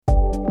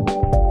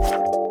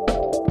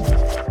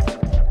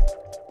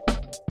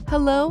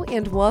Hello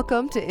and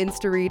welcome to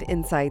InstaRead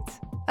Insights,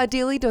 a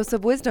daily dose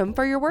of wisdom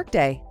for your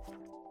workday.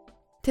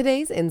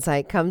 Today's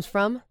insight comes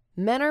from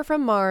Men Are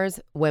From Mars,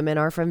 Women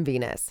Are From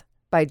Venus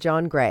by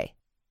John Gray.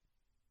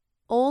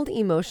 Old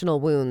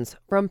emotional wounds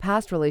from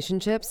past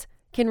relationships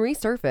can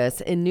resurface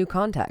in new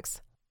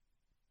contexts.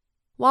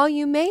 While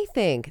you may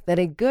think that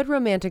a good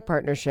romantic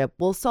partnership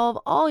will solve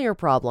all your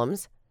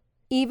problems,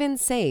 even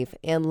safe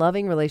and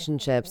loving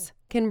relationships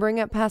can bring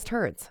up past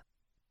hurts.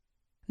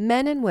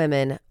 Men and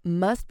women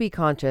must be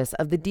conscious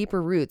of the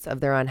deeper roots of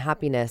their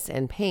unhappiness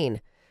and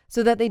pain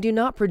so that they do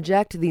not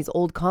project these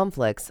old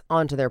conflicts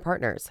onto their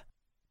partners.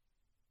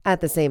 At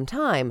the same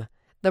time,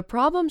 the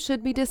problem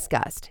should be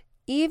discussed,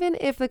 even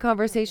if the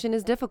conversation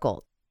is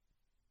difficult.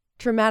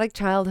 Traumatic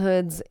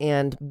childhoods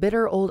and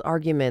bitter old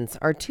arguments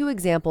are two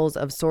examples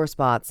of sore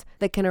spots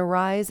that can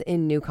arise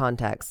in new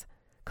contexts,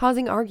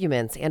 causing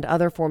arguments and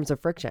other forms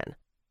of friction.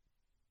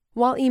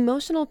 While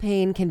emotional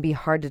pain can be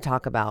hard to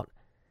talk about,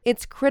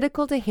 it's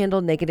critical to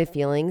handle negative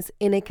feelings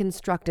in a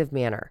constructive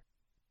manner.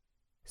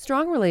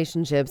 Strong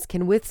relationships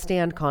can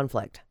withstand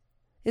conflict,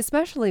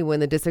 especially when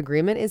the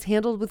disagreement is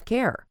handled with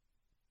care.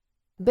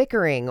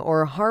 Bickering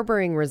or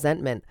harboring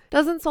resentment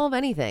doesn't solve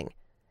anything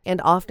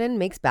and often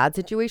makes bad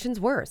situations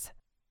worse.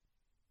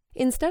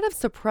 Instead of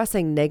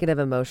suppressing negative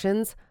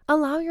emotions,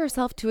 allow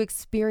yourself to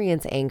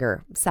experience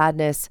anger,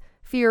 sadness,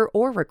 fear,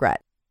 or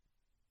regret.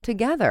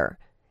 Together,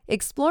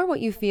 explore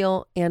what you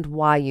feel and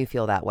why you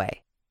feel that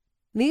way.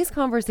 These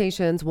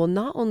conversations will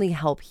not only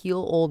help heal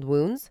old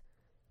wounds,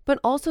 but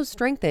also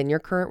strengthen your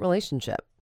current relationship.